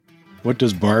What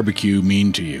does barbecue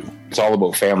mean to you? It's all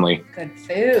about family. Good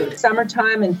food.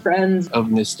 Summertime and friends. Of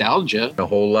nostalgia. A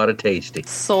whole lot of tasty.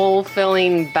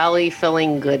 Soul-filling,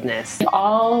 belly-filling goodness.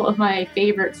 All of my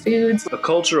favorite foods. A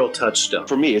cultural touchstone.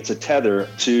 For me, it's a tether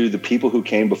to the people who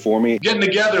came before me. Getting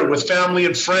together with family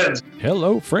and friends.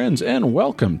 Hello, friends, and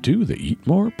welcome to the Eat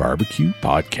More Barbecue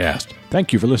podcast.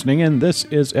 Thank you for listening in. This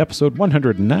is episode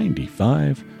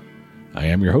 195. I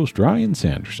am your host, Ryan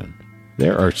Sanderson.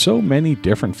 There are so many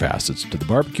different facets to the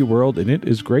barbecue world, and it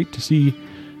is great to see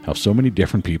how so many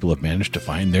different people have managed to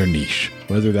find their niche,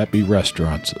 whether that be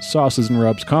restaurants, sauces and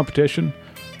rubs, competition,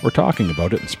 or talking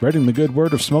about it and spreading the good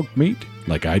word of smoked meat,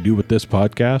 like I do with this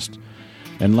podcast,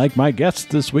 and like my guests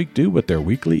this week do with their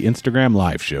weekly Instagram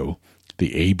live show,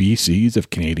 the ABCs of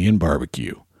Canadian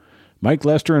BBQ. Mike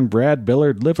Lester and Brad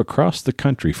Billard live across the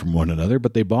country from one another,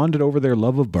 but they bonded over their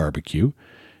love of barbecue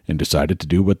and decided to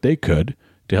do what they could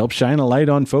to help shine a light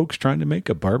on folks trying to make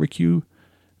barbecue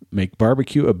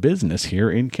a business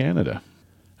here in Canada.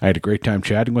 I had a great time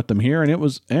chatting with them here,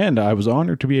 and I was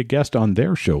honored to be a guest on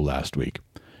their show last week.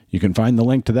 You can find the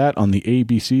link to that on the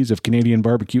ABCs of Canadian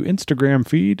BBQ Instagram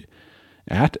feed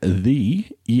at the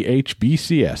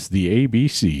EHBCS, the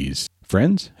ABCs.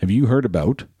 Friends, have you heard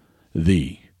about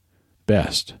the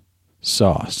best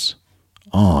sauce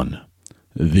on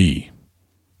the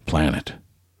planet?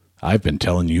 I've been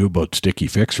telling you about Sticky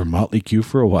Fix from Motley Q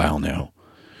for a while now.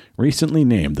 Recently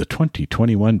named the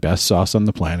 2021 best sauce on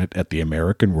the planet at the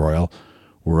American Royal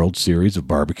World Series of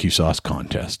Barbecue Sauce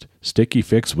Contest, Sticky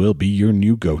Fix will be your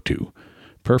new go-to.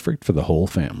 Perfect for the whole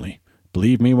family.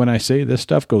 Believe me when I say this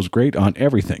stuff goes great on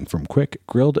everything from quick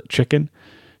grilled chicken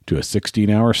to a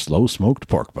 16-hour slow-smoked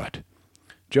pork butt.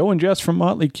 Joe and Jess from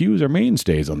Motley Q's are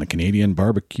mainstays on the Canadian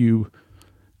barbecue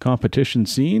competition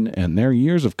scene, and their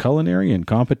years of culinary and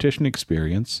competition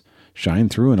experience shine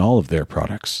through in all of their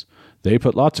products. They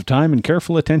put lots of time and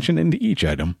careful attention into each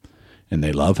item, and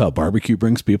they love how barbecue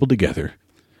brings people together.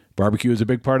 Barbecue is a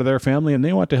big part of their family, and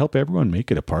they want to help everyone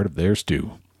make it a part of theirs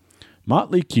too.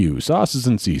 Motley Q sauces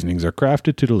and seasonings are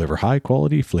crafted to deliver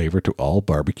high-quality flavor to all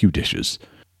barbecue dishes.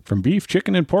 From beef,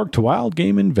 chicken, and pork to wild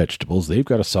game and vegetables, they've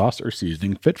got a sauce or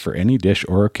seasoning fit for any dish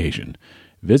or occasion.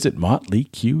 Visit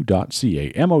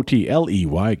motleyq.ca, motleyque.ca,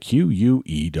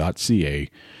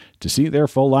 to see their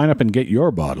full lineup and get your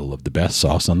bottle of the best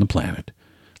sauce on the planet.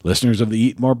 Listeners of the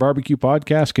Eat More Barbecue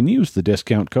podcast can use the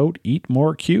discount code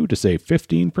EATMOREQ to save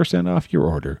 15% off your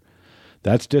order.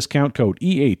 That's discount code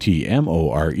EATMOREQUE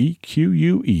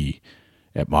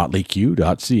at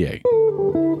motleyq.ca.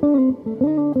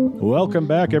 Welcome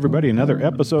back, everybody. Another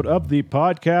episode of the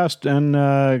podcast, and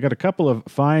I got a couple of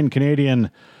fine Canadian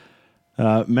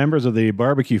members of the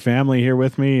barbecue family here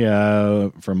with me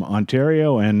from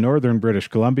Ontario and Northern British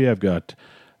Columbia. I've got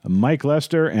Mike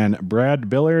Lester and Brad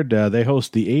Billard. They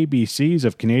host the ABCs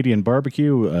of Canadian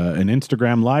BBQ, an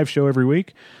Instagram live show every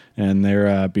week. And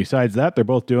they're besides that, they're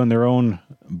both doing their own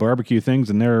barbecue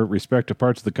things in their respective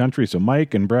parts of the country. So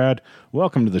Mike and Brad,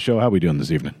 welcome to the show. How are we doing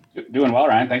this evening? Doing well,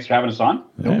 Ryan. Thanks for having us on.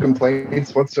 No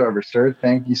complaints whatsoever, sir.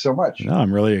 Thank you so much. No,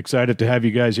 I'm really excited to have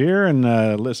you guys here and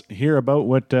hear about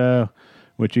what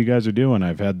you guys are doing.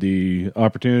 I've had the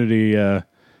opportunity to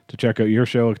check out your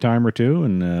show a time or two,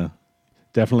 and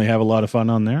definitely have a lot of fun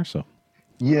on there. So,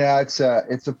 yeah, it's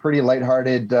a pretty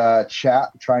lighthearted chat,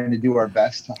 trying to do our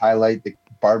best to highlight the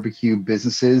barbecue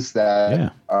businesses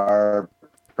that are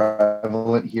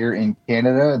prevalent here in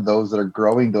Canada, those that are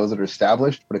growing, those that are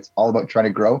established, but it's all about trying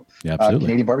to grow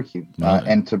Canadian barbecue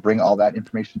and to bring all that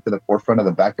information to the forefront of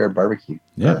the backyard barbecue.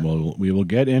 Yeah, well, we will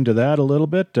get into that a little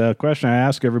bit. Question I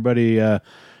ask everybody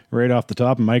right off the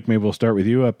top, and Mike, maybe we'll start with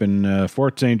you up in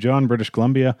Fort St. John, British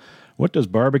Columbia. What does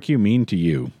barbecue mean to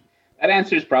you? That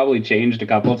answer's probably changed a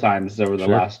couple of times over the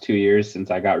last 2 years since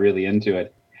I got really into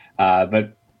it.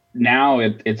 But now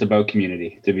it's about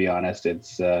community, to be honest.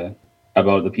 It's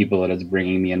about the people that it's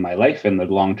bringing me in my life and the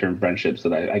long-term friendships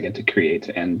that I get to create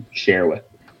and share with.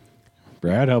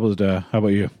 Brad, how about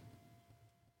you?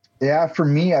 Yeah, for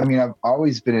me, I mean, I've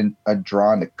always been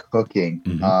drawn to cooking.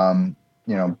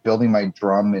 Mm-hmm. Building my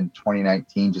drum in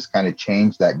 2019 just kind of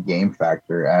changed that game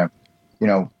factor.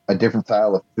 A different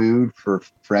style of food for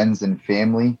friends and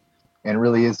family, and it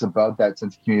really is about that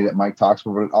sense of community that Mike talks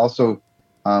about, but also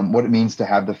what it means to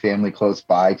have the family close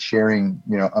by, sharing,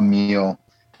 a meal,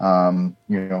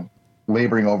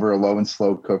 laboring over a low and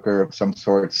slow cooker of some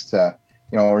sorts to,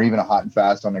 or even a hot and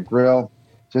fast on a grill,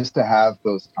 just to have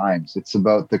those times. It's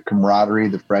about the camaraderie,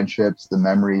 the friendships, the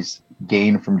memories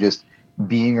gained from just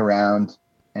being around.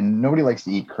 And nobody likes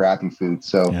to eat crappy food.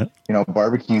 So,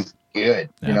 barbecue's good,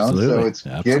 so it's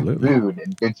good food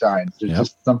and good times. There's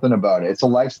just something about it. It's a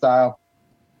lifestyle.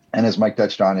 And as Mike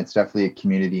touched on, it's definitely a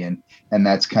community, and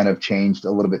that's kind of changed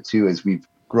a little bit too as we've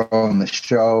grown the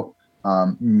show,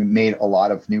 made a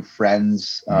lot of new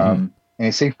friends. And I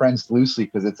say friends loosely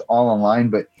because it's all online,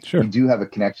 but Sure. we do have a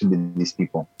connection to these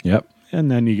people. Yep.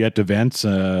 And then you get events.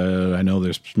 I know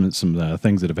there's some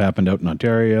things that have happened out in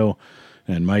Ontario.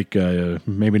 And Mike,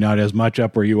 maybe not as much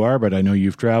up where you are, but I know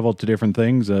you've traveled to different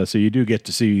things. So you do get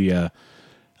to see,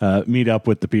 meet up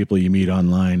with the people you meet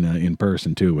online in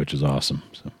person too, which is awesome.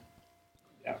 So.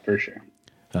 Yeah, for sure.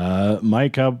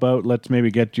 Mike, how about let's maybe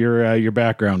get your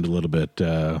background a little bit.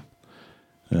 Sure.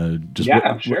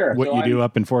 What you do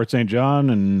up in Fort St. John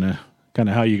and kind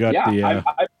of how you got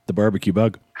the barbecue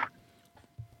bug.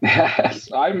 Yes,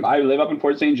 I live up in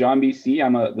Fort St. John, BC.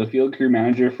 I'm the field crew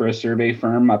manager for a survey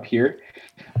firm up here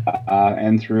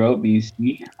and throughout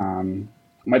BC.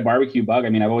 My barbecue bug, I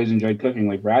mean, I've always enjoyed cooking,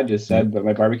 like Brad just said, but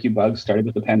my barbecue bug started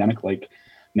with the pandemic, like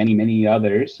many, many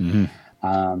others.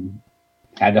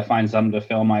 Had to find something to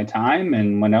fill my time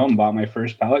and went out and bought my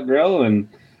first pellet grill. And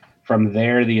from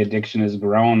there, the addiction has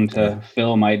grown to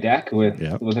fill my deck with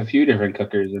a few different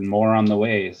cookers and more on the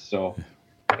way. So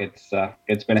it's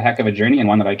been a heck of a journey and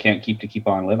one that I can't keep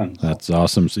on living. So. That's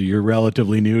awesome. So you're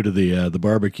relatively new to the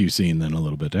barbecue scene then a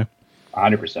little bit, eh?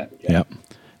 100%. Yep.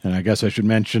 And I guess I should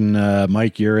mention,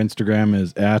 Mike, your Instagram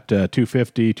is at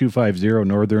 250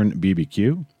 Northern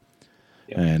BBQ.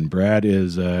 Yep. And Brad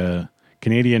is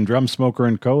Canadian Drum Smoker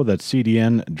and Co. That's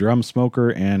CDN Drum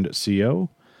Smoker and CO.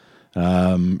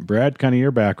 Brad, kind of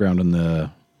your background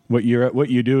in what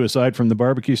you do aside from the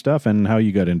barbecue stuff and how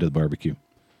you got into the barbecue.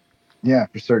 Yeah,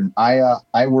 for certain.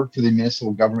 I work for the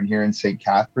municipal government here in St.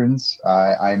 Catharines.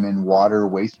 I'm in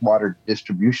wastewater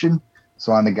distribution.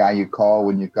 So I'm the guy you call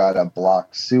when you've got a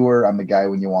blocked sewer. I'm the guy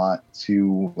when you want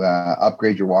to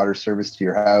upgrade your water service to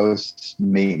your house,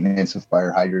 maintenance of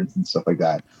fire hydrants and stuff like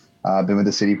that. I've been with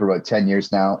the city for about 10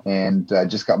 years now and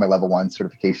just got my level 1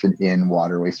 certification in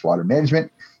wastewater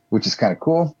management, which is kind of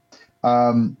cool.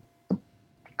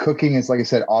 Cooking is, like I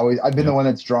said, always, I've been the one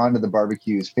that's drawn to the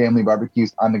barbecues, family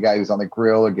barbecues. I'm the guy who's on the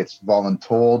grill or gets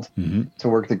voluntold to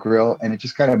work the grill. And it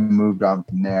just kind of moved on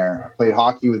from there. I played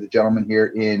hockey with a gentleman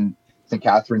here in St.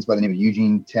 Catharines by the name of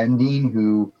Eugene Tendine,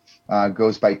 who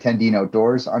goes by Tendine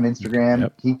Outdoors on Instagram.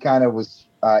 Yep. He kind of was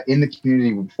in the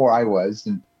community before I was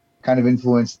and kind of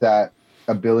influenced that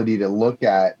ability to look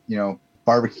at,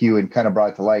 barbecue and kind of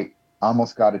brought it to light.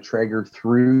 Almost got a Traeger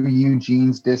through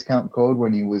Eugene's discount code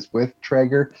when he was with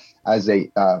Traeger as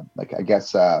a, an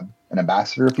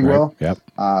ambassador, if you will. Yep.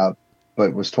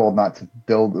 But was told I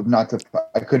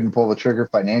couldn't pull the trigger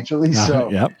financially. So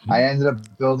I ended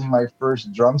up building my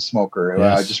first drum smoker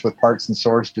just with parts and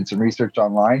source, did some research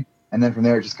online. And then from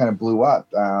there, it just kind of blew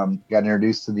up. Got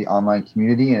introduced to the online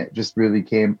community and it just really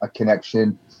became a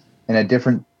connection in a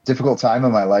difficult time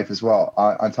in my life as well.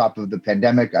 On top of the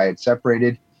pandemic, I had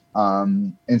separated.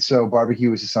 And so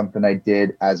barbecue was just something I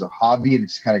did as a hobby and it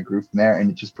just kind of grew from there and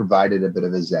it just provided a bit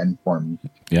of a zen for me.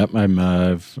 Yep.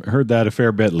 I've heard that a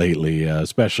fair bit lately,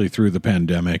 especially through the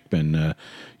pandemic and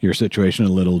your situation a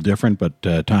little different, but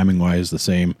timing wise the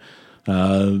same.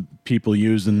 People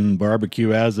using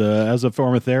barbecue as a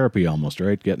form of therapy almost,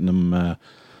 right? Getting them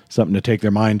something to take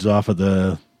their minds off of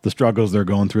the struggles they're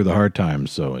going through, the hard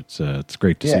times. So it's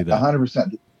great to see that.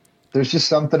 100%. There's just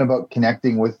something about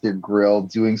connecting with your grill,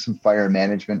 doing some fire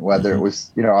management, whether it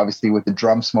was, obviously with the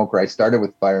drum smoker, I started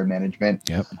with fire management,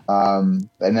 and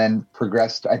then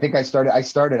progressed. I think I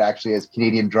started actually as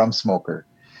Canadian Drum Smoker.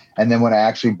 And then when I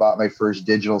actually bought my first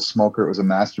digital smoker, it was a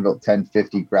Masterbuilt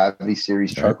 1050 Gravity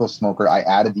Series charcoal smoker. I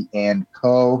added the &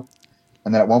 Co.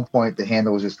 And then at one point the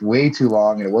handle was just way too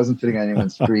long and it wasn't fitting on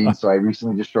anyone's screen. So I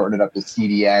recently just shortened it up to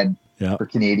CDN. For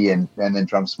Canadian and then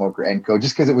Drum Smoker & Co.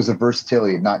 just because it was a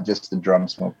versatility, not just the drum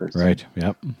smoker. So. Right.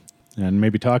 Yep. And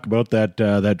maybe talk about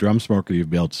that drum smoker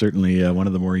you've built. Certainly one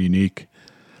of the more unique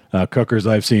cookers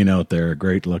I've seen out there.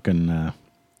 Great looking.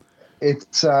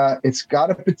 It's got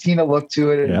a patina look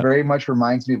to it. It very much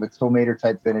reminds me of a tomato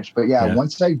type finish. But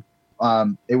once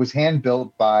it was hand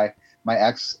built by my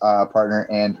ex partner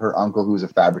and her uncle, who was a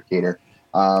fabricator.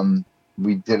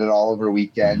 We did it all over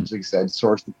weekends, like I said,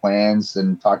 sourced the plans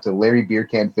and talked to Larry Beer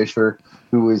Can Fisher,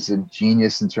 who is a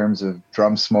genius in terms of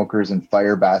drum smokers and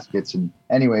fire baskets. And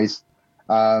anyways,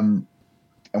 and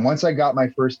once I got my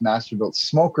first Masterbuilt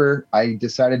smoker, I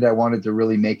decided I wanted to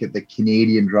really make it the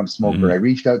Canadian drum smoker. I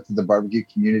reached out to the barbecue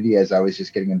community as I was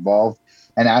just getting involved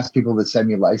and asked people to send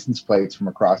me license plates from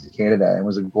across Canada. And it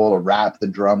was a goal to wrap the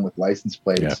drum with license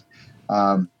plates.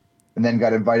 And then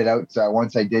got invited out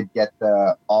once I did get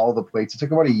all the plates. It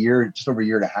took about a year, just over a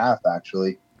year and a half,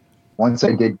 actually. once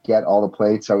I did get all the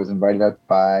plates, I was invited out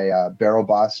by Barrel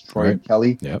Boss Troy and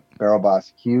Kelly, Barrel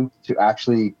Boss Q, to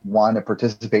actually want to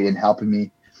participate in helping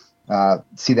me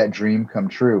see that dream come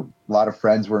true. A lot of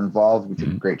friends were involved. We took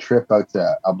a great trip out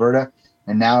to Alberta,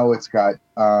 and now it's got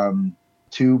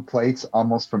 2 plates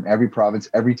almost from every province,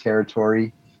 every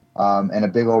territory, and a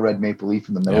big old red maple leaf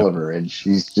in the middle of her. And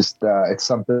she's just, it's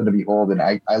something to behold. And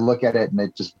I look at it and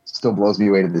it just still blows me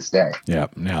away to this day. Yeah.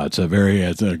 Now it's a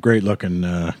great looking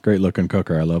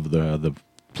cooker. I love the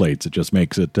plates. It just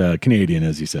makes it Canadian,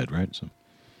 as you said, right? So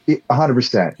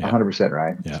 100%,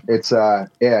 right? Yeah. It's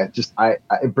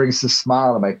it brings a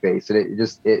smile on my face, and it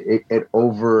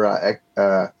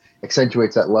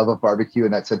accentuates that love of barbecue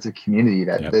and that sense of community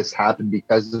that this happened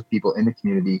because of people in the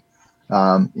community.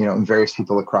 And various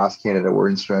people across Canada were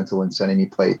instrumental in sending me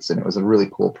plates, and it was a really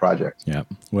cool project. Yeah.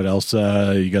 What else?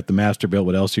 You got the Masterbuilt.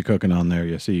 What else you cooking on there?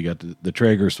 You see, you got the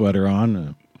Traeger sweater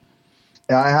on.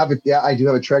 I do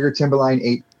have a Traeger Timberline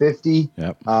 850.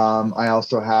 Yep. I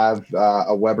also have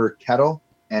a Weber kettle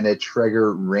and a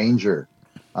Traeger Ranger.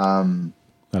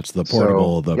 That's the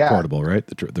portable, portable, right?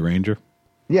 The Ranger.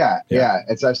 Yeah.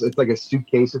 It's like a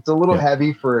suitcase. It's a little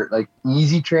heavy for like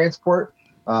easy transport.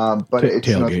 But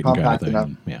it's compact enough.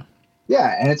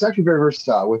 Yeah, and it's actually very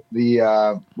versatile with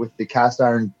the cast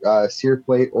iron sear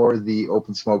plate or the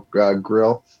open smoke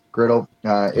griddle.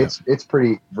 It's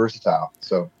pretty versatile.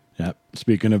 So yeah.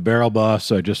 Speaking of Barrel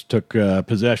Boss, I just took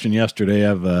possession yesterday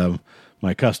of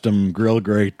my custom grill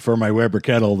grate for my Weber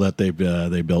kettle that they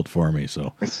built for me.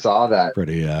 So I saw that.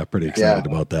 Pretty excited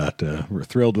about that. We're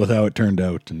thrilled with how it turned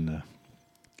out, and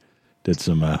Go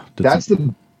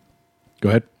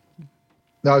ahead.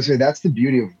 No, I was saying that's the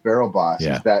beauty of Barrel Boss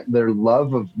is that their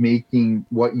love of making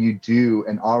what you do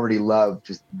and already love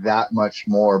just that much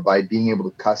more by being able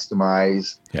to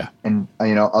customize and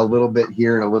a little bit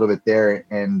here and a little bit there,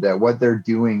 and what they're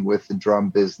doing with the drum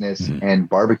business and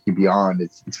barbecue beyond,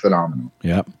 it's phenomenal.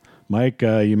 Yeah, Mike,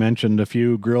 you mentioned a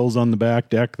few grills on the back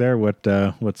deck there. What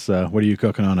are you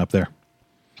cooking on up there?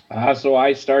 So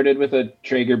I started with a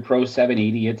Traeger Pro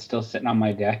 780. It's still sitting on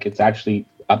my deck. It's actually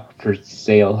up for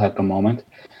sale at the moment.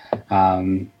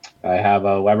 I have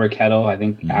a Weber kettle. I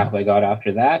think I got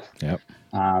after that. Yep.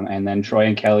 And then Troy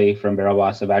and Kelly from Barrel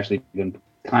Boss have actually been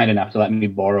kind enough to let me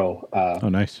borrow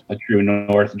nice. A True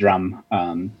North drum.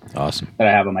 Awesome. That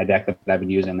I have on my deck that I've been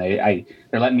using. They're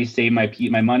letting me save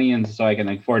my money, and so I can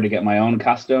afford to get my own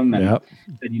custom. And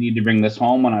said you need to bring this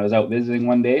home when I was out visiting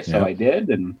one day, so I did.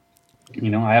 And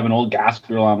I have an old gas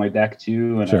grill on my deck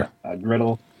too, and a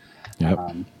griddle. Yep.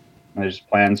 There's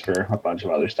plans for a bunch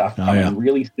of other stuff coming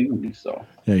really soon. So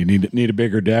you need a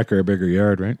bigger deck or a bigger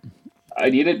yard, right? I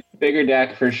need a bigger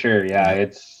deck for sure. Yeah,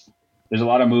 there's a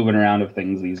lot of moving around of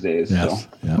things these days. Yes. So.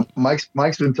 Yeah.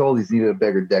 Mike's been told he's needed a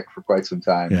bigger deck for quite some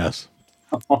time. Yes.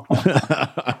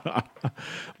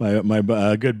 my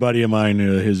good buddy of mine,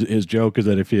 his joke is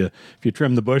that if you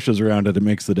trim the bushes around it, it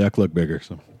makes the deck look bigger.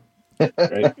 So.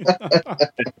 Right.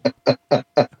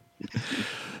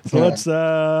 So let's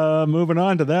moving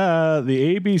on to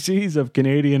the ABCs of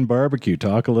Canadian barbecue.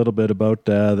 Talk a little bit about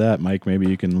that, Mike. Maybe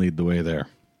you can lead the way there.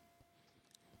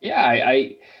 Yeah,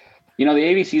 the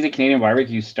ABCs of Canadian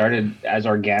barbecue started as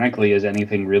organically as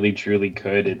anything really truly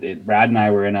could. Brad and I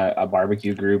were in a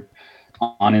barbecue group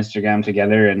on Instagram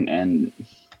together, and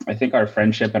I think our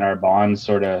friendship and our bond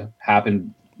sort of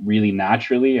happened really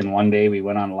naturally. And one day we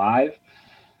went on live.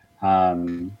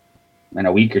 And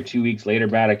a week or 2 weeks later,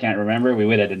 Brad, I can't remember, we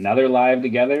went at another live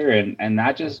together, and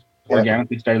that just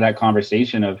organically started that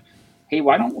conversation of, hey,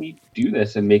 why don't we do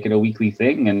this and make it a weekly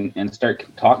thing and start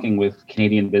talking with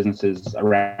Canadian businesses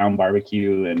around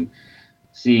barbecue and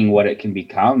seeing what it can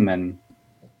become. And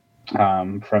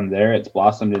from there, it's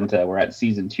blossomed into, we're at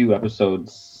season 2, episode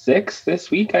 6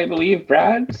 this week, I believe,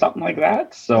 Brad, something like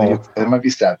that. So it might be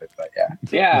 7, but yeah.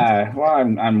 Yeah, well,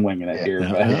 I'm winging it here,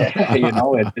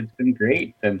 but it's been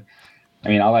great. And I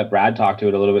mean, I'll let Brad talk to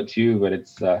it a little bit too, but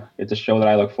it's a show that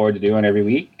I look forward to doing every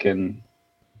week, and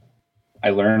I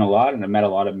learn a lot, and I met a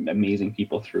lot of amazing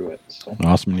people through it. So.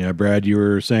 Awesome. Yeah, Brad, you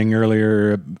were saying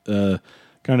earlier,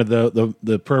 kind of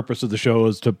the purpose of the show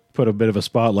is to put a bit of a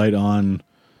spotlight on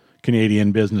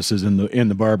Canadian businesses in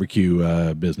the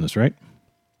barbecue business, right?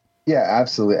 Yeah,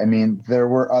 absolutely. I mean, there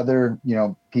were other,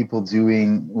 people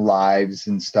doing lives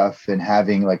and stuff and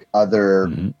having like other,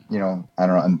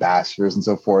 ambassadors and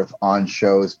so forth on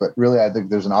shows. But really, I think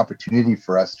there's an opportunity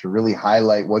for us to really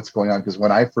highlight what's going on. Because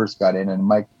when I first got in, and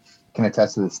Mike can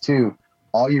attest to this too,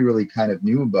 all you really kind of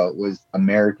knew about was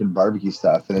American barbecue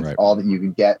stuff. And it's all that you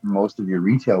could get in most of your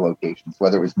retail locations,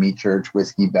 whether it was Meat Church,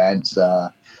 Whiskey Bent,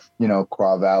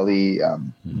 Quaw Valley,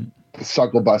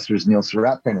 Suckle Busters, Neil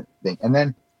Surratt kind of thing. And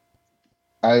then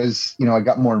as I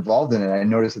got more involved in it, I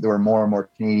noticed that there were more and more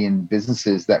Canadian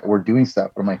businesses that were doing stuff.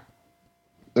 I'm like,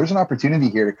 there's an opportunity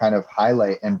here to kind of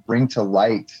highlight and bring to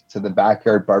light to the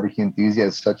backyard barbecue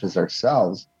enthusiasts such as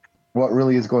ourselves what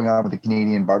really is going on with the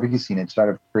Canadian barbecue scene and try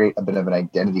to create a bit of an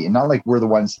identity. And not like we're the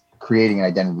ones creating an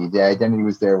identity. The identity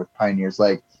was there with pioneers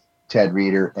like Ted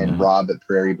Reeder and Rob at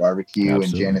Prairie Barbecue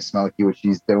and Janice Smelke, what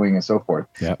she's doing and so forth.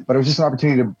 Yep. But it was just an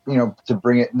opportunity to, to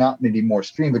bring it, not maybe more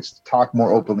stream, but just talk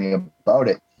more openly about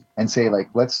it and say, like,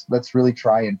 let's really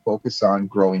try and focus on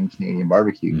growing Canadian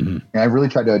barbecue. And I really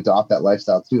tried to adopt that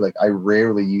lifestyle too. Like, I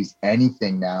rarely use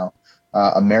anything now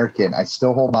American. I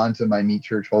still hold on to my Meat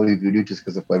Church Holy Voodoo just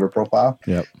because of flavor profile.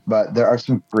 Yep. But there are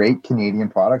some great Canadian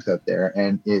products out there,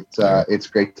 and it's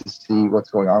great to see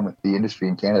what's going on with the industry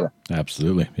in Canada.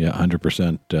 Absolutely. Yeah,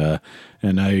 100%.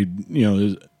 And I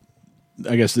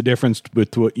guess the difference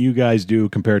with what you guys do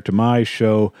compared to my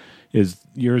show is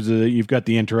yours. You've got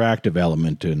the interactive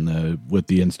element with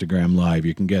the Instagram Live.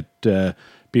 You can get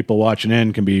people watching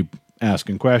in can be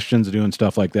asking questions, doing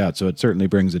stuff like that. So it certainly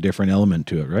brings a different element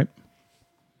to it, right?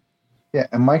 Yeah,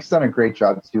 and Mike's done a great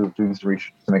job too of doing some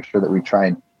research to make sure that we try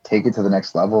and take it to the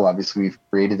next level. Obviously, we've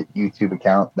created a YouTube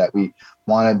account that we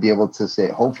want to be able to say,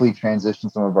 hopefully transition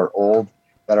some of our old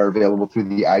that are available through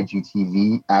the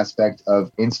IGTV aspect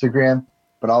of Instagram.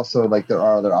 But also, like, there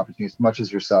are other opportunities, much as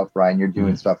yourself, Ryan, you're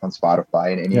doing stuff on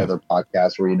Spotify and any other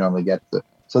podcast where you normally get to.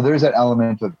 So there's that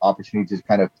element of opportunity to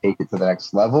kind of take it to the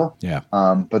next level. Yeah.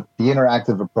 But the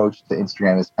interactive approach to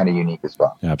Instagram is kind of unique as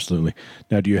well. Absolutely.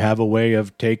 Now, do you have a way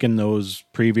of taking those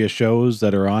previous shows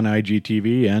that are on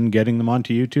IGTV and getting them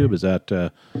onto YouTube? Is that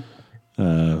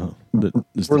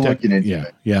we're looking into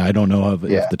it? Yeah, I don't know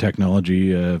if the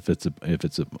technology, if it's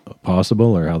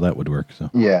possible or how that would work. So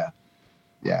yeah,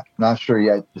 not sure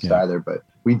yet either, but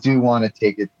we do want to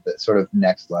take it to the sort of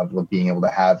next level of being able to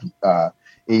have a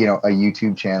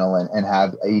YouTube channel and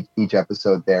have each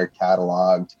episode there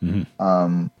cataloged,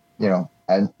 and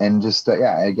just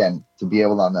again, to be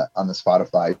able on the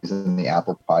Spotify and the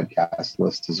Apple podcast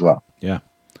list as well. Yeah.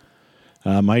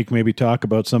 Mike, maybe talk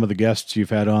about some of the guests you've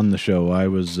had on the show. I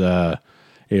was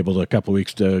able to a couple of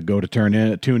weeks to go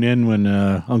to tune in when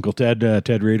Uncle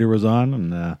Ted Reeder was on,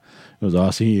 and it was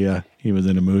awesome. He was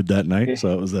in a mood that night, so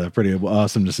it was pretty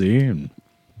awesome to see. And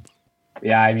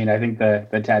yeah, I mean, I think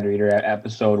the Ted Reeder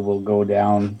episode will go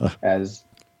down as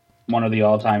one of the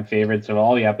all-time favorites of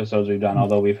all the episodes we've done,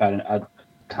 although we've had a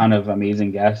ton of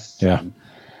amazing guests. Yeah.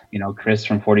 Chris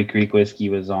from 40 Creek Whiskey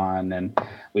was on, and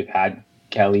we've had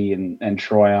Kelly and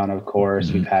Troy on, of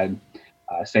course. We've had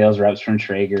sales reps from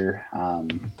Traeger.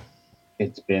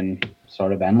 It's been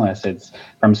sort of endless. It's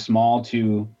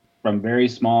from very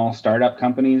small startup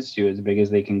companies to as big as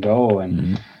they can go,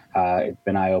 and it's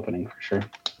been eye-opening for sure.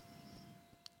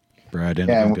 Brad, for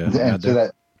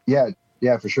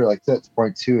sure. Like, that's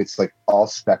point too. It's like all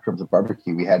spectrums of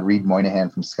barbecue. We had Reed Moynihan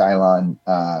from Skyline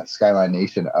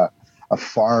Nation, a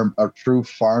true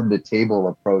farm to table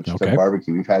approach to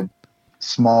barbecue. We've had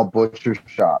small butcher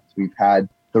shops. We've had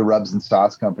the rubs and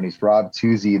sauce companies. Rob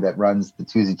Toozy that runs the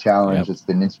Toozy Challenge. It's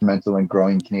been instrumental in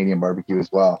growing Canadian barbecue as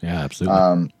well. Yeah,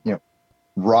 absolutely.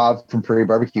 Rob from Prairie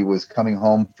Barbecue was coming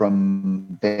home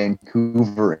from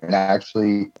Vancouver and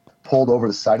actually pulled over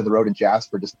the side of the road in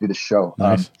Jasper just to do the show.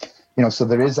 Nice. So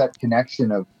there is that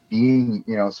connection of being,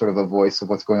 sort of a voice of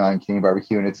what's going on in Canadian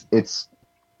barbecue. And it's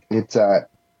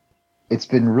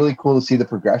been really cool to see the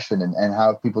progression and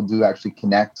how people do actually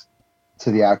connect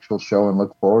to the actual show and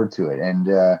look forward to it. And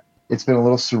it's been a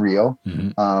little surreal.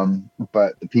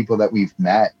 But the people that we've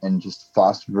met and just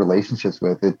fostered relationships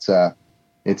with, it's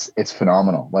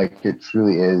phenomenal. Like, it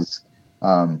truly is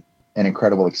an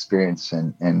incredible experience,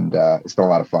 and it's been a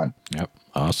lot of fun. Yep.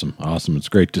 Awesome. It's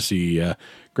great to see the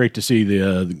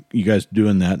you guys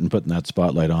doing that and putting that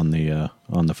spotlight on the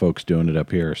folks doing it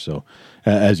up here. So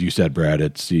as you said, Brad,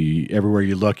 it's everywhere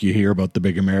you look, you hear about the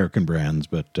big American brands,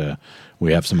 but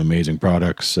we have some amazing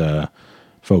products,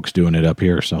 folks doing it up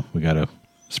here. So we got to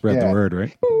spread the word,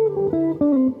 right?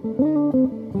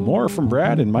 More from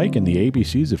Brad and Mike in the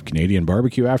ABCs of Canadian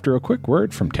barbecue after a quick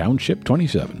word from Township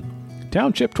 27.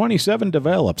 Township 27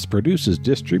 develops, produces,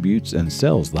 distributes, and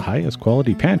sells the highest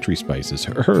quality pantry spices,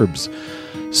 herbs,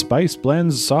 spice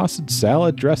blends, sausage,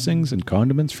 salad dressings, and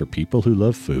condiments for people who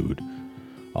love food.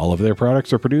 All of their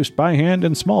products are produced by hand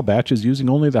in small batches using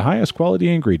only the highest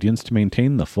quality ingredients to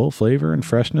maintain the full flavor and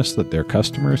freshness that their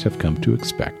customers have come to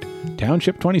expect.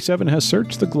 Township 27 has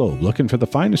searched the globe looking for the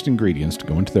finest ingredients to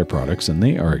go into their products, and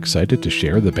they are excited to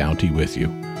share the bounty with you.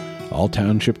 All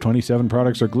Township 27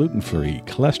 products are gluten-free,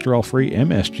 cholesterol-free,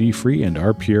 MSG-free, and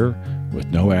are pure, with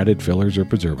no added fillers or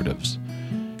preservatives.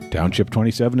 Township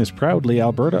 27 is proudly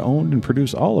Alberta-owned and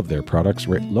produce all of their products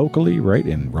locally right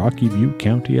in Rocky View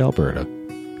County, Alberta.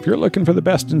 If you're looking for the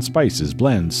best in spices,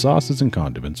 blends, sauces, and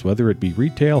condiments, whether it be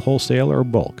retail, wholesale, or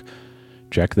bulk,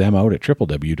 check them out at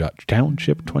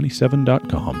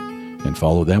www.township27.com and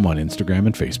follow them on Instagram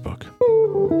and Facebook.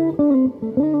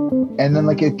 And then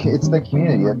it's the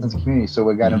community. It's the community. So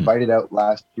we got invited out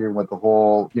last year with the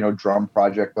whole, drum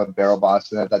project with Barrel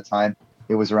Boston at that time.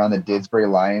 It was around the Didsbury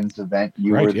Lions event.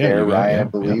 You were there, Ryan, I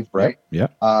believe, right? Yeah.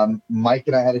 Mike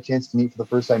and I had a chance to meet for the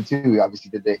first time too. We obviously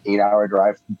did the 8-hour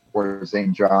drive from Port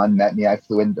St. John. Matt and I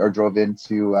flew in or drove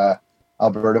into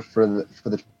Alberta for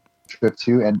the trip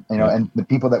too, and and the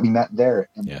people that we met there.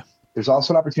 And there's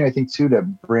also an opportunity, I think, too, to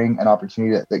bring an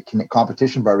opportunity that can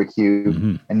competition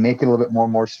barbecue and make it a little bit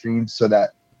more streamed, so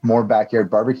that more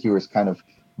backyard barbecuers kind of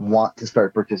want to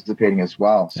start participating as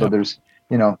well. So there's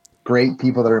great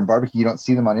people that are in barbecue. You don't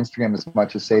see them on Instagram as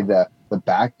much as, say, the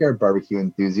backyard barbecue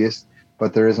enthusiasts,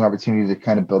 but there is an opportunity to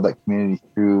kind of build that community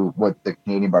through what the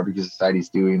Canadian Barbecue Society is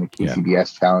doing, the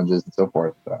KCBS challenges and so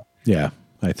forth. I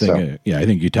think I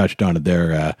think you touched on it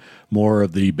there. More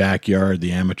of the backyard,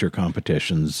 the amateur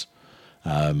competitions,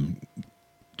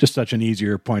 just such an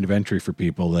easier point of entry for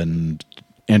people than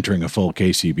entering a full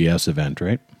KCBS event,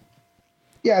 right?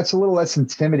 Yeah, it's a little less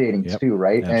intimidating too,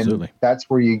 right? Absolutely. And that's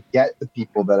where you get the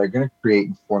people that are going to create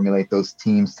and formulate those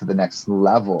teams to the next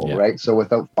level, right? So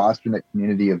without fostering that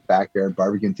community of backyard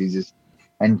barbecue enthusiasts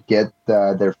and get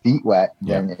their feet wet,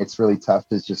 then it's really tough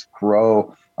to just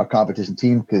grow a competition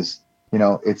team, because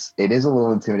it is a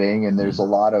little intimidating, and there's a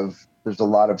lot of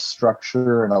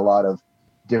structure and a lot of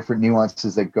different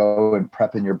nuances that go in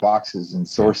prepping your boxes and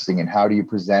sourcing and how do you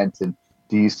present and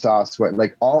do you sauce what,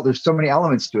 there's so many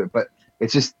elements to it, but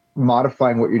it's just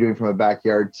modifying what you're doing from a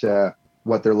backyard to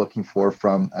what they're looking for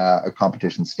from a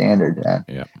competition standard.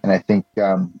 And I think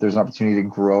there's an opportunity to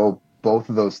grow both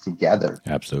of those together.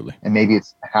 Absolutely. And maybe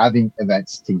it's having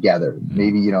events together,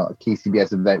 maybe, a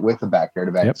KCBS event with a backyard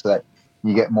event, so that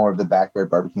you get more of the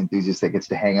backyard barbecue enthusiast that gets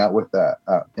to hang out with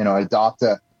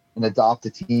adopt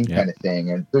a team kind of thing.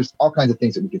 And there's all kinds of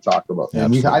things that we could talk about.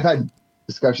 And I've had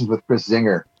discussions with Chris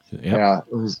Zinger,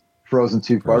 who's Frozen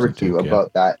Tooth Barbecue,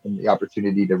 about that and the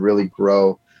opportunity to really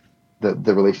grow the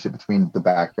relationship between the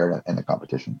backyard and the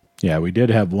competition. Yeah, we did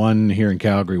have one here in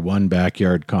Calgary, one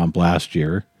backyard comp last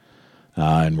year,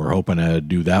 and we're hoping to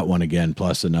do that one again,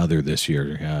 plus another this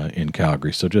year in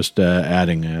Calgary. So just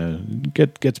adding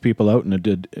gets people out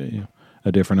and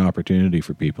a different opportunity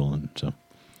for people, and so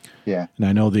and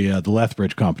I know the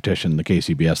Lethbridge competition, the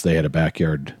KCBS, they had a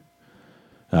backyard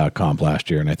comp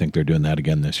last year, and I think they're doing that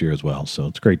again this year as well. So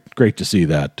it's great to see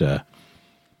that.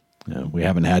 We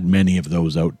haven't had many of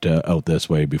those out this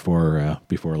way before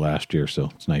last year, so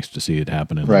it's nice to see it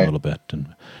happening a little bit.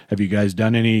 And have you guys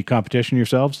done any competition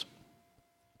yourselves?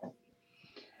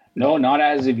 No, not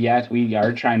as of yet. We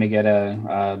are trying to get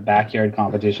a backyard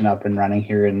competition up and running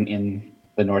here in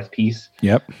the North Peace.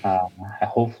 Yep.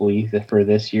 Hopefully for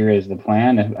this year is the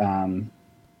plan.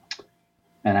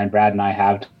 And Brad and I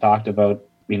have talked about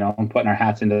putting our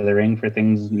hats into the ring for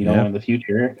things, in the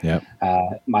future. Yeah.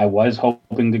 I was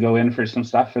hoping to go in for some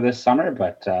stuff for this summer,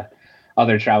 but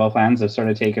other travel plans have sort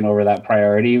of taken over that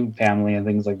priority, family and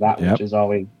things like that, which is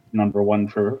always number one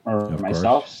for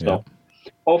myself. So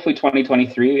hopefully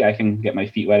 2023, I can get my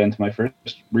feet wet into my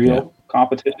first real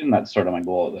competition. That's sort of my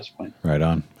goal at this point. Right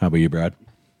on. How about you, Brad?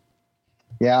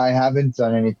 Yeah, I haven't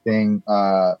done anything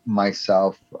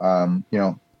myself.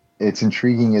 It's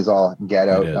intriguing as all get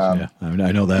out.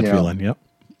 I know that feeling. Yep.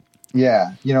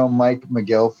 Yeah. Mike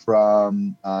McGill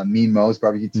from Mean Mo's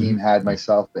barbecue team had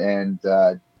myself and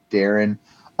Darren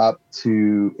up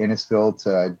to Innisfil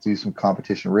to do some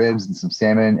competition ribs and some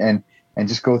salmon and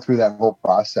just go through that whole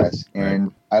process.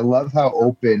 And I love how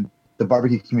open the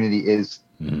barbecue community is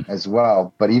as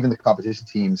well, but even the competition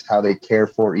teams, how they care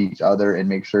for each other and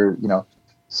make sure,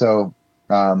 so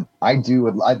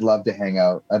I'd love to hang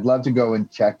out. I'd love to go and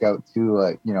check out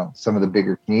too, some of the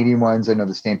bigger Canadian ones. I know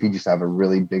the Stampede used to have a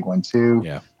really big one too.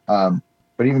 Yeah.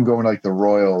 But even going like the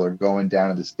Royal or going down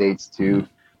to the States to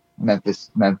Memphis,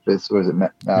 was it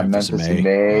Memphis in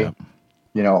May?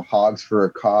 Yeah. Hogs for a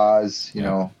Cause,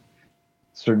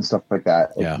 certain stuff like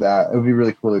that. Yeah. It would be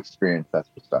really cool to experience that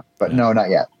sort of stuff. But no, not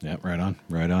yet. Yeah, right on.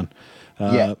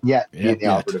 The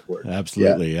operative word.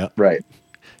 Absolutely, yeah. Right.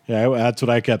 Yeah, that's what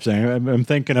I kept saying. I'm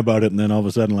thinking about it, and then all of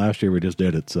a sudden last year we just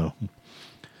did it. So,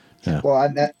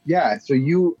 Well, so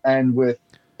you and with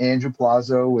Andrew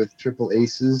Palazzo with Triple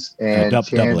Aces and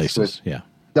Double Aces,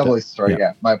 Double Aces. Sorry,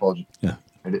 my apologies. Yeah.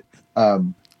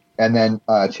 And then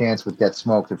Chance with Get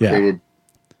Smoked have created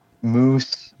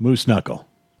Moose Knuckle.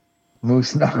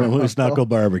 Moose Knuckle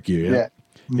Barbecue. Yeah.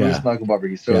 Moose Knuckle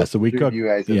Barbecue. So we cooked. You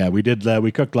guys we did.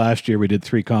 We cooked last year. We did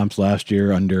 3 comps last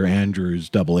year under Andrew's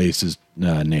Double Aces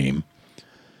name.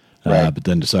 Right. But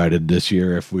then decided this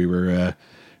year if we were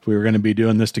going to be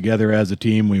doing this together as a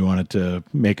team, we wanted to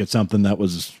make it something that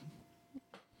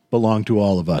belonged to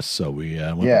all of us. So we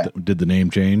did the name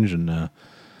change, and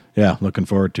looking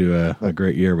forward to a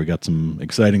great year. We got some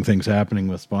exciting things happening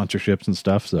with sponsorships and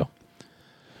stuff. So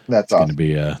that's awesome.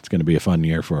 It's going to be a fun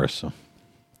year for us. So.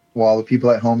 While the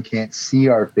people at home can't see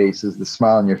our faces, the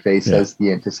smile on your face has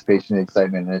the anticipation and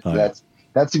excitement. And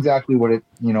that's exactly what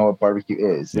what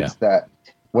barbecue is. It's that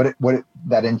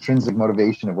that intrinsic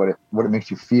motivation of what it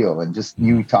makes you feel, and just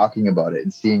you talking about it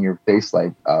and seeing your face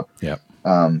light up. Yeah.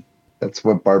 That's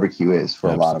what barbecue is for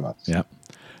a lot of us. Yeah.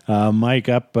 Mike,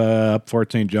 up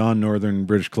Fort St. John, northern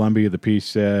British Columbia, the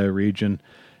Peace region.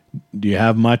 Do you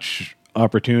have much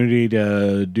opportunity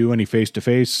to do any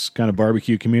face-to-face kind of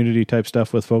barbecue community type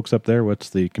stuff with folks up there? What's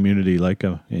the community like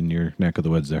in your neck of the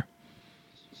woods there?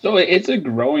 So it's a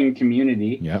growing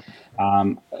community. Yep.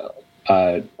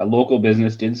 A local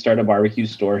business did start a barbecue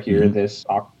store here this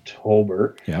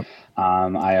October. Yep.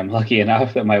 I am lucky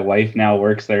enough that my wife now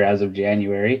works there as of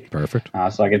January. Perfect.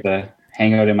 So I get to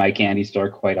hang out in my candy store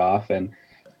quite often.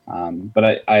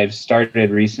 But I've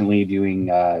started recently doing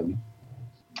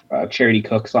charity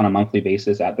cooks on a monthly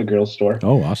basis at the girls' store.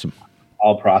 Oh, awesome.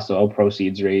 All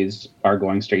proceeds raised are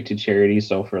going straight to charity.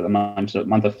 So for the month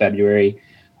of February,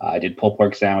 I did pulled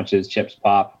pork sandwiches, chips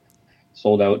pop,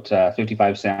 sold out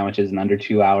 55 sandwiches in under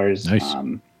 2 hours. Nice.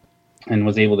 And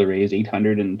was able to raise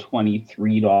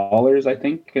 $823, I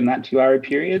think, in that 2 hour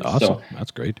period. Awesome. So, that's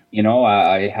great.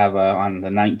 I have on the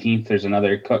 19th, there's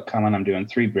another cook coming. I'm doing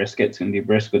 3 briskets, going to do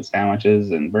brisket sandwiches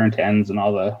and burnt ends and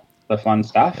all the fun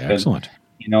stuff. Excellent. And,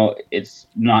 it's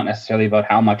not necessarily about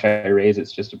how much I raise.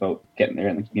 It's just about getting there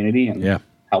in the community and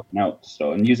helping out.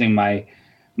 So, and using my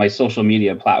social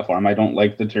media platform. I don't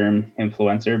like the term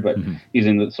influencer, but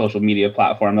using the social media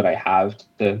platform that I have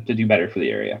to do better for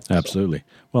the area. Absolutely. So.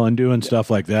 Well, and doing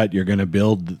stuff like that, you're going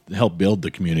to help build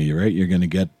the community, right? You're going to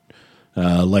get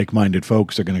like-minded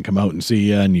folks are going to come out and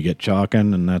see you, and you get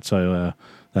chalking, and that's how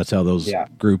those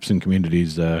groups and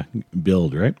communities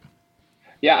build, right?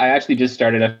 Yeah, I actually just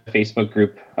started a Facebook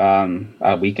group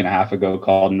a week and a half ago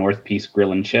called North Peace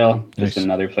Grill and Chill. Just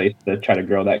another place to try to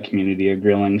grow that community of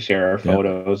grilling, share our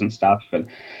photos and stuff. And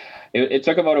it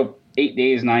took about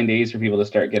 9 days for people to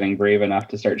start getting brave enough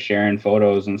to start sharing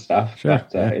photos and stuff. Sure.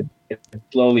 But it's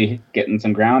slowly getting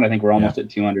some ground. I think we're almost at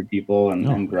 200 people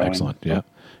and growing. Excellent. Yeah.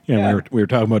 We were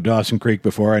talking about Dawson Creek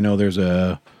before. I know there's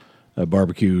a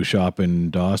barbecue shop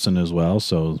in Dawson as well.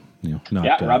 So,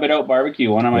 Rub It Out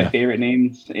Barbecue, one of my favorite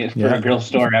names for a grill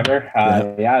store ever.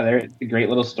 They're a great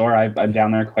little store. I'm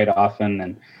down there quite often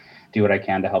and do what I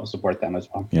can to help support them as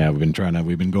well. Yeah, him and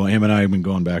I have been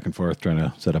going back and forth trying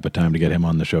to set up a time to get him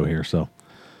on the show here. So,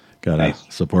 gotta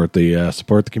support the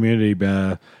community.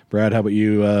 Brad, how about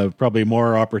you? Probably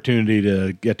more opportunity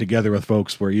to get together with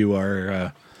folks where you are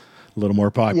a little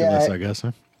more populous, I guess.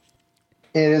 Huh?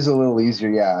 It is a little easier,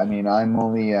 yeah. I mean, I'm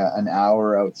only an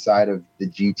hour outside of the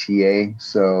GTA,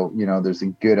 so, there's a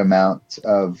good amount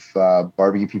of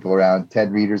barbecue people around.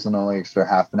 Ted Reeder's an only extra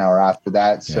half an hour after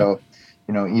that. Yeah. So,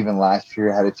 even last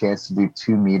year I had a chance to do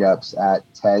 2 meetups at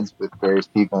Ted's with various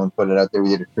people and put it out there.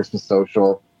 We did a Christmas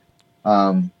social,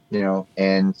 and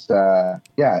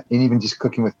even just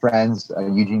cooking with friends.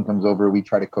 Eugene comes over. We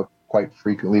try to cook quite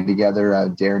frequently together.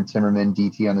 Darren Timmerman,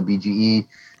 DT on the BGE.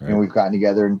 Right. We've gotten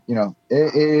together, and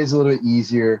it is a little bit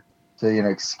easier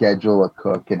to schedule a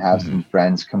cook and have some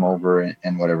friends come over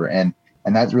and whatever, and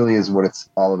that really is what it's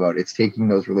all about. It's taking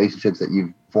those relationships that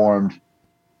you've formed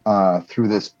through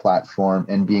this platform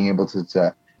and being able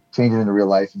to change it into real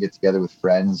life and get together with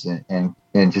friends and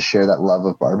just share that love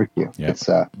of barbecue. Yep. It's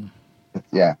a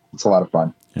lot of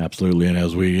fun. Absolutely, and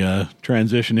as we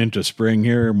transition into spring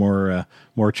here, more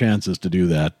chances to do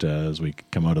that as we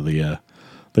come out of the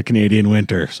Canadian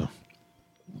winter. So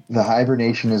the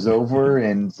hibernation is over,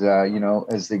 and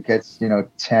as it gets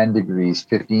 10 degrees,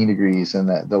 15 degrees, and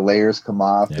the layers come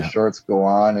off, the shorts go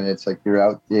on, and it's like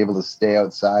you're able to stay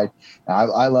outside.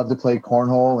 I love to play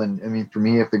cornhole, and I mean, for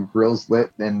me, if the grill's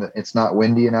lit and it's not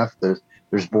windy enough,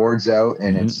 there's boards out,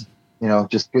 and it's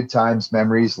just good times,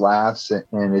 memories, laughs,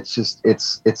 and it's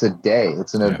a day,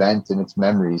 it's an event, and it's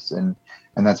memories, and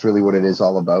that's really what it is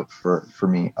all about for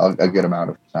me, a good amount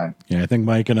of time. Yeah, I think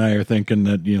Mike and I are thinking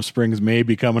that, springs may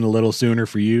be coming a little sooner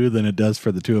for you than it does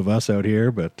for the two of us out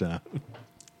here, but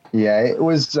Yeah, it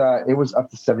was up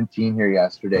to 17 here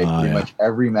yesterday. Pretty much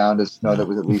every mound of snow that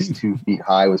was at least 2 feet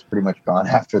high was pretty much gone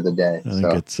after the day. I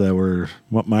think it's we're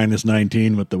minus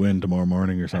 19 with the wind tomorrow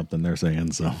morning or something. They're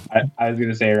saying so. I was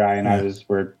going to say, Ryan,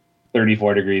 we're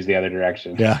 34 degrees the other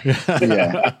direction. Yeah.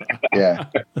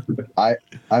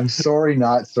 I'm sorry,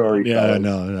 not sorry. Yeah, fellas.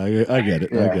 no, I get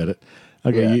it. Yeah. I get it.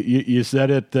 Okay, Yeah. you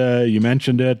said it. You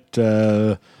mentioned it.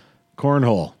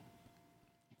 Cornhole.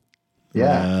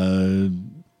 Yeah.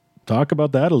 Talk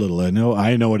about that a little.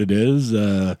 I know what it is.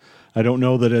 I don't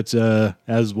know that it's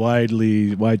as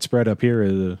widespread up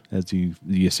here as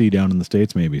you see down in the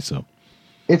States, maybe. So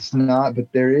It's not,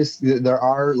 but there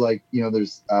are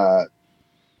there's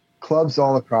clubs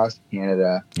all across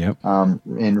Canada. Yep.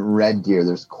 In Red Deer,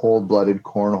 there's cold-blooded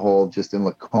cornhole just in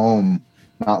Lacombe,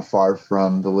 not far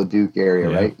from the Leduc area,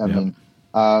 right? I mean,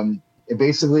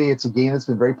 basically, it's a game that's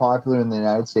been very popular in the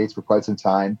United States for quite some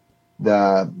time. There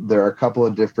are a couple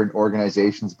of different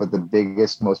organizations, but the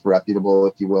biggest, most reputable,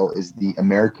 if you will, is the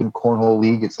American Cornhole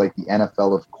League. It's like the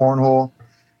NFL of cornhole.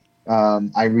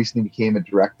 I recently became a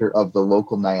director of the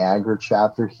local Niagara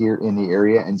chapter here in the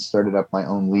area and started up my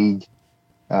own league.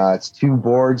 It's 2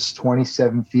 boards,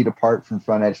 27 feet apart from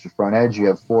front edge to front edge. You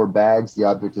have 4 bags. The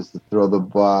object is to throw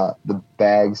the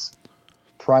bags,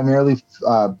 primarily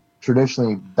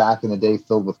traditionally back in the day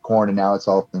filled with corn, and now it's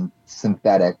all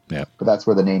synthetic. Yeah. But that's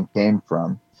where the name came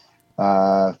from.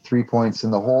 3 points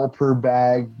in the hole per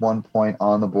bag, 1 point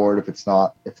on the board. If it's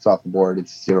off the board,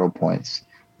 it's 0 points.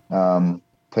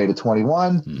 Play to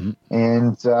 21,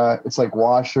 and it's like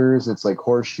washers, it's like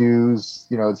horseshoes.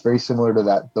 It's very similar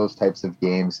to those types of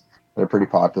games that are pretty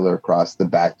popular across the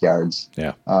backyards.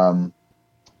 Yeah.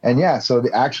 So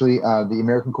the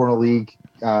American Cornhole League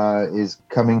is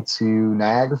coming to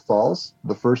Niagara Falls,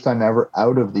 the first time ever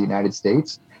out of the United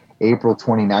States, April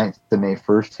 29th to May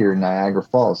 1st here in Niagara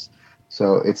Falls.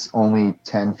 So it's only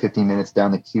 10, 15 minutes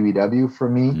down the QEW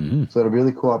from me. So it'll be a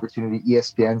really cool opportunity.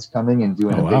 ESPN's coming and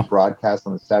doing a big broadcast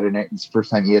on the Saturday night. It's the first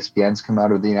time ESPN's come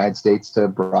out of the United States to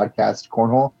broadcast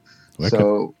cornhole. Wicked.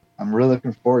 So I'm really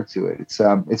looking forward to it. It's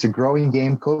a growing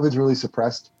game. COVID's really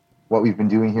suppressed what we've been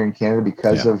doing here in Canada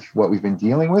because of what we've been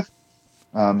dealing with.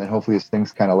 And hopefully as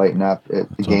things kind of lighten up, the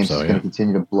game's going to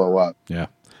continue to blow up. Yeah.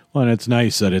 Well, and it's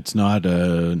nice that it's not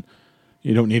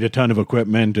you don't need a ton of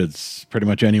equipment. It's pretty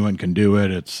much anyone can do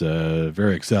it. It's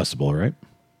very accessible, right?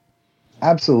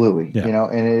 Absolutely.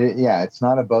 Yeah. It's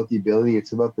not about the ability.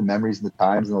 It's about the memories and the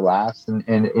times and the laughs. And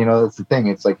that's the thing.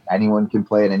 It's like anyone can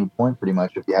play at any point pretty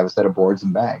much if you have a set of boards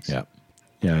and bags. Yeah.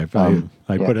 Yeah.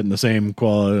 I put it in the same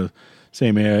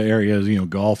same area as,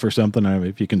 golf or something.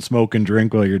 If you can smoke and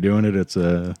drink while you're doing it, it's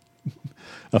a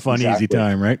fun, easy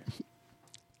time, right?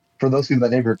 For those people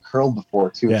that never curled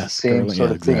before, too, it's the same sort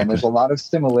of thing. And there's a lot of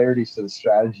similarities to the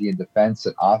strategy in defense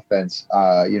and offense.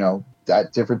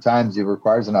 At different times, it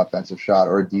requires an offensive shot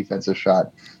or a defensive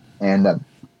shot. And,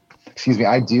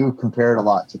 I do compare it a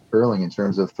lot to curling in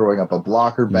terms of throwing up a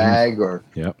blocker bag or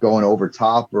going over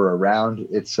top or around.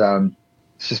 It's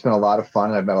just been a lot of fun.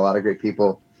 And I've met a lot of great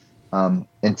people. And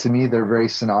to me, they're very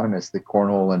synonymous, the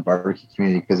cornhole and barbecue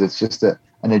community, because it's just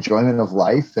an enjoyment of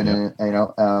life and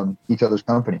each other's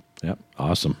company. Yep.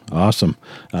 Awesome.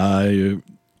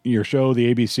 Your show,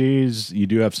 the ABCs, you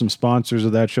do have some sponsors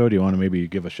of that show. Do you want to maybe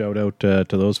give a shout out to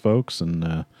those folks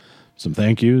and some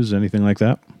thank yous, anything like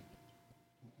that?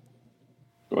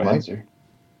 Go ahead, sir.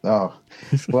 Oh,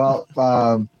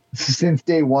 well, since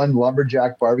day one,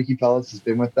 Lumberjack Barbecue Pellets has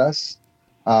been with us.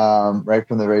 Right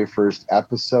from the very first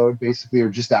episode, basically, or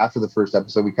just after the first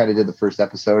episode. We kind of did the first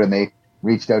episode and they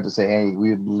reached out to say, hey,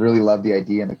 we really love the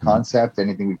idea and the concept,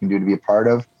 anything we can do to be a part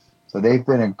of. So they've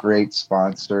been a great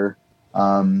sponsor.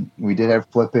 We did have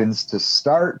flip-ins to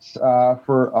start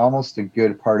for almost a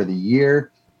good part of the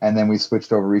year. And then we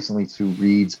switched over recently to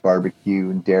Reed's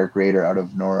Barbecue, and Derek Rader out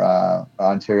of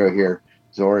Ontario here,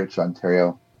 Zorich,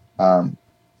 Ontario,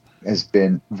 has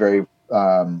been very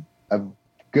a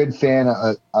good fan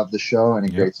of the show and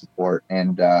a great support.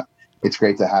 And it's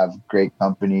great to have great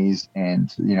companies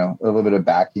and, a little bit of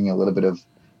backing, a little bit of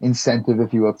incentive,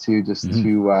 if you will,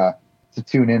 to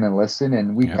tune in and listen.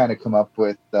 And we kind of come up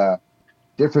with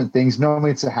different things. Normally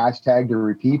it's a hashtag to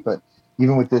repeat, but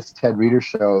even with this Ted Reader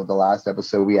show, the last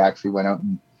episode, we actually went out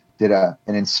and did an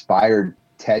inspired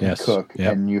Ted cook,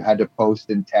 and you had to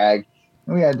post and tag.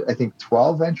 And we had, I think,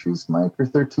 12 entries, Mike, or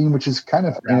 13, which is kind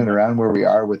of in and around where we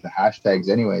are with the hashtags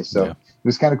anyway. So it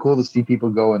was kind of cool to see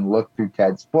people go and look through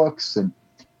Ted's books and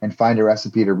find a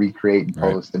recipe to recreate and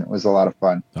post. And it was a lot of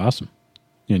fun. Awesome.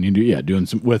 And you do, doing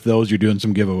some, with those, you're doing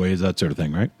some giveaways, that sort of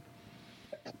thing, right?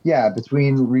 Yeah,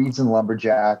 between Reeds and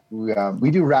Lumberjack,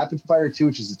 we do rapid fire too,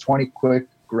 which is a 20 quick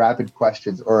rapid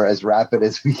questions, or as rapid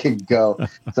as we can go.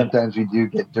 Sometimes we do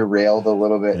get derailed a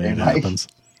little bit. It happens.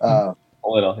 A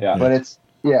little, yeah. But it's,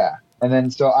 yeah. And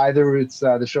then so either it's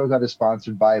the show's either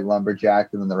sponsored by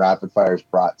Lumberjack, and then the rapid fire is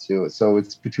brought to it. So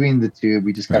it's between the two.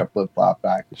 We just kind of flip flop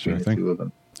back between the two of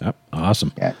them. Yep.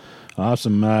 Awesome. Yeah.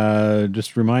 Awesome.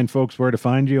 Just remind folks where to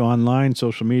find you online,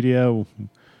 social media.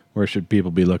 Where should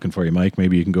people be looking for you, Mike?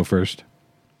 Maybe you can go first.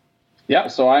 Yeah,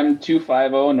 so I'm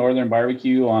 250 Northern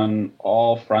Barbecue on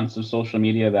all fronts of social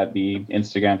media. That'd be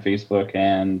Instagram, Facebook,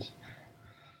 and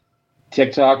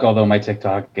TikTok, although my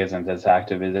TikTok isn't as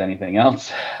active as anything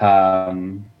else.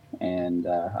 And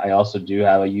I also do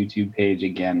have a YouTube page.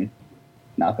 Again,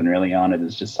 nothing really on it.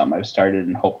 It's just something I've started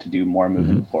and hope to do more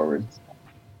moving forward.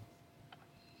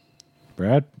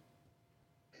 Brad?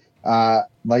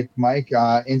 Like Mike,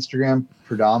 Instagram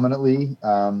predominantly,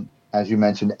 as you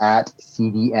mentioned, at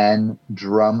CDN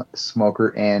Drum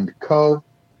Smoker and Co.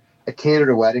 I catered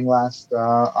a wedding last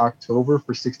October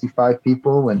for 65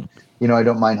 people, and I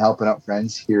don't mind helping out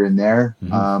friends here and there,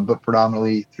 but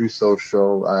predominantly through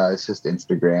social. It's just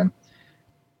Instagram.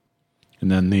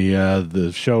 And then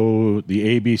the show,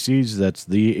 the ABCs. That's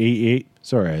the A8.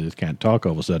 Sorry, I just can't talk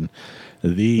all of a sudden.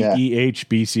 The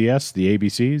EHBCS, the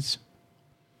ABCs.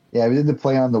 Yeah, we did the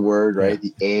play on the word, right?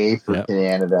 The A for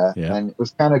Canada. Yeah. And it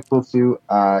was kind of cool too.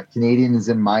 Canadian is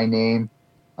in my name.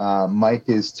 Mike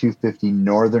is 250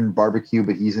 Northern Barbecue,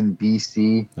 but he's in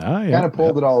BC. Kind of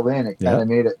pulled it all in. It kind of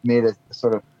made a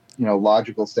sort of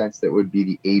logical sense that would be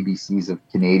the ABCs of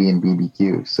Canadian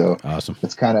BBQ. So awesome.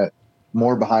 It's kind of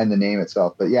more behind the name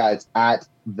itself. But yeah, it's at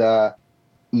the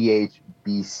EHBCS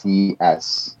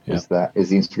is the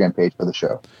Instagram page for the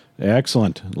show.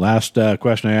 Excellent. Last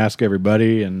question I ask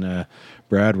everybody, and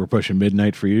Brad, we're pushing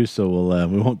midnight for you, so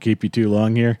we won't keep you too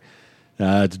long here.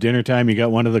 It's dinner time. You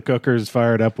got one of the cookers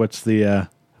fired up. What's the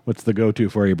go-to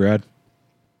for you, Brad?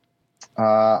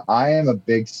 I am a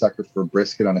big sucker for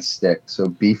brisket on a stick. So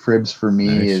beef ribs for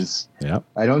me is.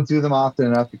 I don't do them often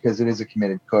enough because it is a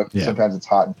committed cook. Yeah. Sometimes it's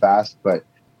hot and fast, but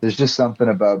there's just something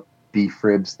about beef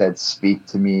ribs that speak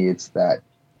to me. It's that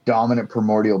dominant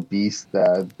primordial beast,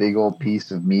 the big old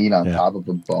piece of meat on top of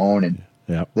a bone, and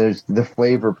there's the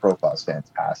flavor profile is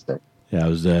fantastic. Yeah, it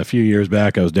was a few years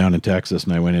back. I was down in Texas,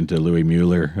 and I went into Louis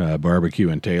Mueller Barbecue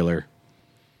in Taylor,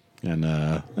 and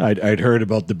I'd heard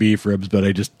about the beef ribs, but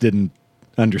I just didn't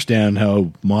understand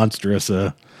how monstrous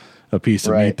a piece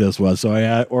of meat this was. So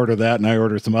I ordered that, and I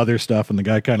ordered some other stuff, and the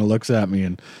guy kind of looks at me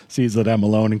and sees that I'm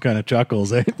alone and kind of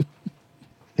chuckles.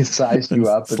 He sized you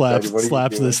up,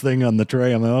 slaps this thing on the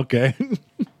tray. I'm like, okay.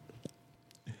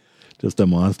 Just a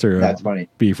monster. That's funny.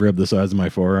 Beef rib the size of my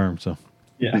forearm. So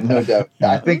yeah, no doubt.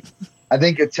 I think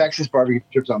a Texas barbecue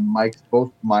trip's on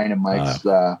both mine and Mike's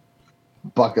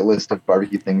bucket list of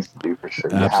barbecue things to do for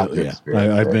sure. Absolutely,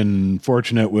 I've been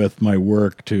fortunate with my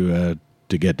work to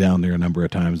get down there a number of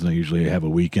times, and I usually have a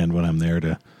weekend when I'm there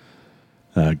to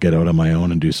get out on my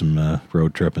own and do some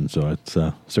road tripping. So it's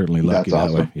certainly lucky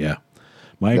that way. Yeah.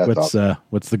 Mike, what's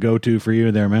the go-to for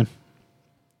you there, man?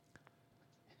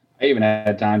 I even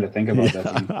had time to think about this.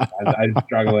 I'm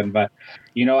struggling, but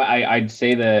I'd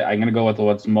say that I'm going to go with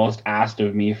what's most asked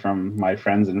of me from my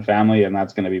friends and family, and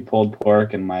that's going to be pulled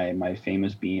pork, and my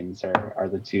famous beans are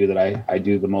the two that I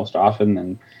do the most often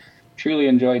and truly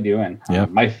enjoy doing. Yeah.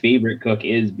 My favorite cook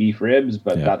is beef ribs,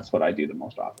 but that's what I do the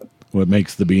most often. What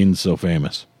makes the beans so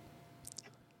famous?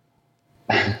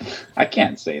 I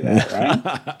can't say that,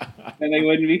 right? And they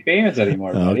wouldn't be famous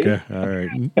anymore, buddy. Okay, all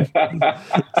right.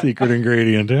 Secret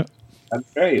ingredient, yeah.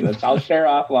 That's great. I'll share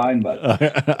offline, but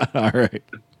all right.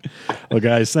 Well,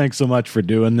 guys, thanks so much for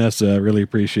doing this. Really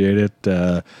appreciate it,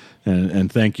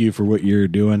 and thank you for what you're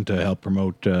doing to help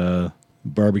promote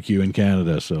barbecue in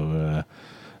Canada. So,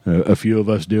 a few of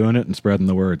us doing it and spreading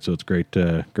the word. So it's great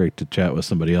to chat with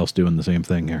somebody else doing the same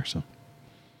thing here. So,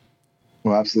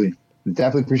 well, absolutely.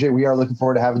 Definitely appreciate it. We are looking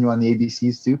forward to having you on the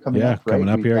ABCs too. Coming up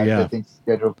here. I think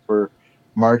scheduled for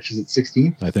March. Is it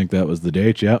 16th? I think that was the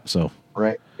date. Yeah. So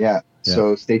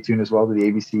So stay tuned as well to the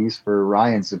ABCs for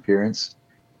Ryan's appearance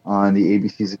on the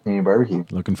ABCs of Canadian Barbecue.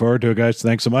 Looking forward to it, guys.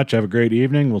 Thanks so much. Have a great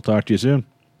evening. We'll talk to you soon.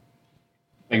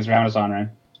 Thanks for having us on, Ryan.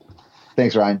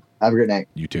 Thanks, Ryan. Have a great night.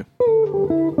 You too.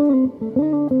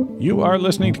 You are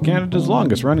listening to Canada's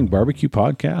longest running barbecue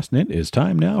podcast, and it is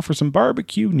time now for some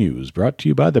barbecue news brought to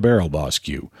you by the Barrel Boss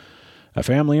Q, a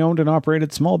family-owned and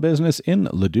operated small business in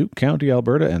Leduc County,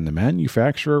 Alberta, and the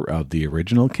manufacturer of the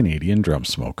original Canadian drum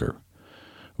smoker.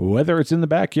 Whether it's in the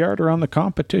backyard or on the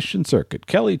competition circuit,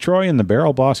 Kelly Troy and the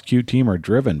Barrel Boss Q team are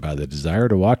driven by the desire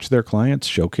to watch their clients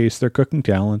showcase their cooking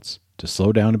talents, to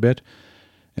slow down a bit,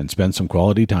 and spend some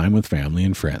quality time with family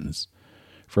and friends.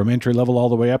 From entry level all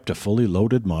the way up to fully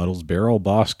loaded models, Barrel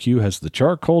Boss Q has the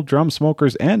charcoal drum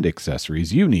smokers and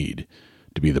accessories you need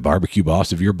to be the barbecue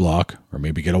boss of your block, or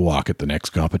maybe get a walk at the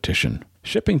next competition.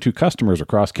 Shipping to customers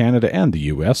across Canada and the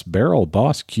U.S., Barrel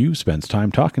Boss Q spends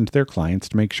time talking to their clients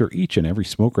to make sure each and every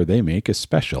smoker they make is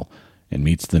special and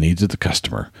meets the needs of the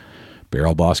customer.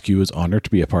 Barrel Boss Q is honored to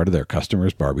be a part of their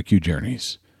customers' barbecue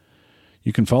journeys.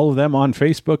 You can follow them on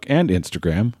Facebook and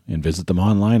Instagram and visit them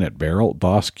online at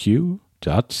barrelbossq.ca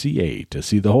to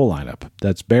see the whole lineup.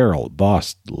 That's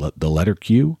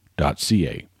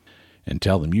barrelboss.q.ca. And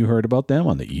tell them you heard about them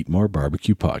on the Eat More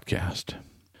Barbecue podcast.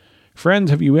 Friends,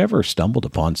 have you ever stumbled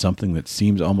upon something that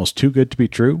seems almost too good to be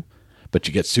true, but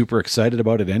you get super excited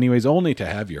about it anyways, only to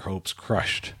have your hopes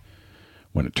crushed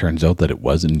when it turns out that it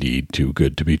was indeed too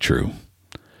good to be true?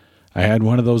 I had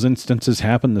one of those instances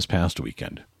happen this past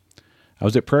weekend. I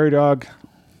was at Prairie Dog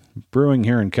Brewing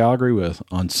here in Calgary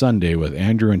on Sunday with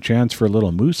Andrew and Chance for a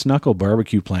little moose knuckle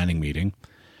barbecue planning meeting.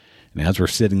 And as we're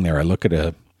sitting there, I look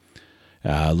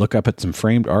up at some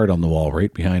framed art on the wall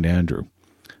right behind Andrew.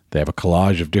 They have a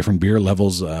collage of different beer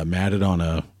levels matted on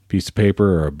a piece of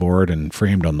paper or a board and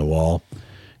framed on the wall.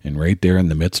 And right there in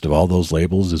the midst of all those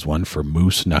labels is one for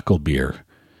Moose Knuckle Beer.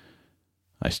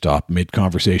 I stop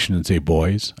mid-conversation and say,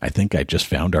 "Boys, I think I just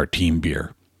found our team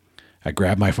beer." I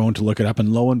grab my phone to look it up,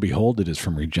 and lo and behold, it is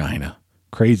from Regina.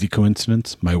 Crazy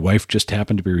coincidence. My wife just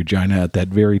happened to be Regina at that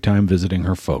very time visiting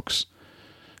her folks.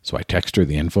 So I text her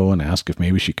the info and ask if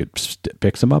maybe she could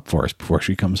pick some up for us before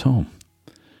she comes home.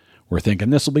 We're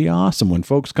thinking this will be awesome. When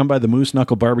folks come by the Moose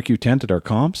Knuckle Barbecue tent at our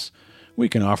comps, we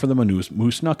can offer them a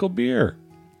Moose Knuckle beer.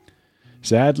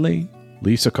 Sadly,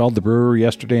 Lisa called the brewery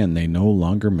yesterday and they no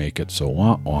longer make it, so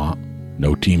wah-wah,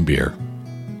 no team beer.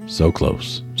 So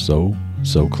close.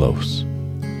 So close.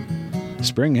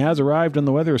 Spring has arrived and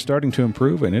the weather is starting to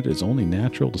improve, and it is only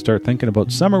natural to start thinking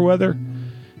about summer weather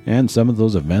and some of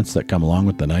those events that come along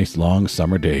with the nice long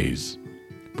summer days.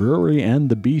 Brewery and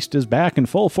the Beast is back in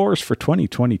full force for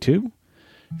 2022.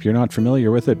 If you're not familiar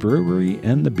with it, Brewery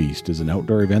and the Beast is an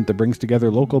outdoor event that brings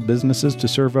together local businesses to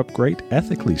serve up great,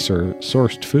 ethically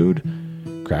sourced food,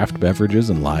 craft beverages,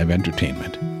 and live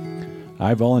entertainment.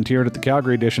 I volunteered at the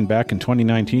Calgary edition back in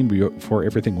 2019 before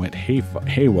everything went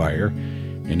haywire,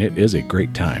 and it is a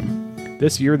great time.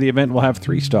 This year, the event will have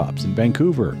 3 stops in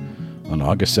Vancouver on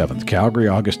August 7th, Calgary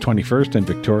August 21st, and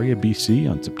Victoria, BC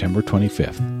on September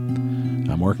 25th.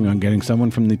 I'm working on getting someone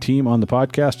from the team on the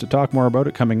podcast to talk more about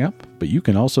it coming up, but you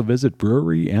can also visit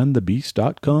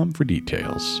breweryandthebeast.com for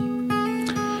details.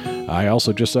 I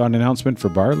also just saw an announcement for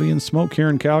Barley and Smoke here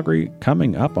in Calgary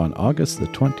coming up on August the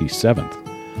 27th.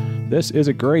 This is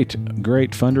a great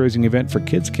fundraising event for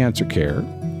kids' cancer care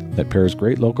that pairs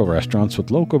great local restaurants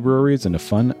with local breweries in a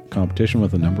fun competition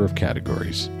with a number of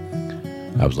categories.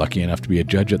 I was lucky enough to be a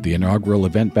judge at the inaugural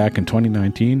event back in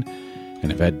 2019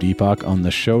 and have had Deepak on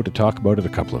the show to talk about it a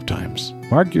couple of times.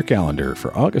 Mark your calendar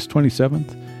for August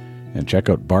 27th and check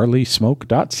out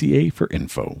barleysmoke.ca for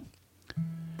info.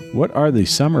 What are the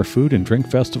summer food and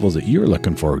drink festivals that you're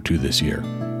looking forward to this year?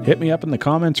 Hit me up in the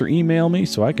comments or email me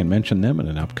so I can mention them in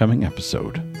an upcoming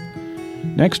episode.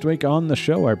 Next week on the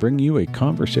show, I bring you a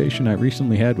conversation I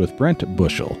recently had with Brent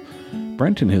Bushell.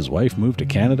 Brent and his wife moved to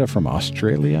Canada from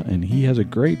Australia, and he has a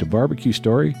great barbecue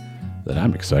story that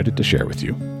I'm excited to share with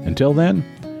you. Until then,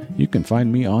 you can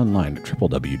find me online at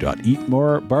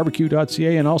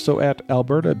www.eatmorebarbecue.ca and also at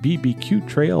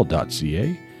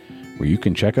albertabbqtrail.ca, where you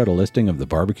can check out a listing of the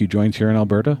barbecue joints here in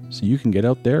Alberta so you can get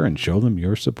out there and show them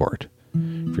your support.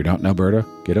 If you're not in Alberta,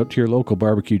 get out to your local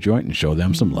barbecue joint and show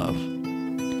them some love.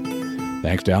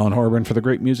 Thanks to Alan Horburn for the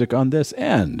great music on this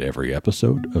and every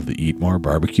episode of the Eat More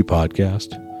Barbecue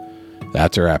podcast.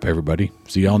 That's a wrap, everybody.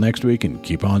 See y'all next week and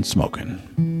keep on smoking.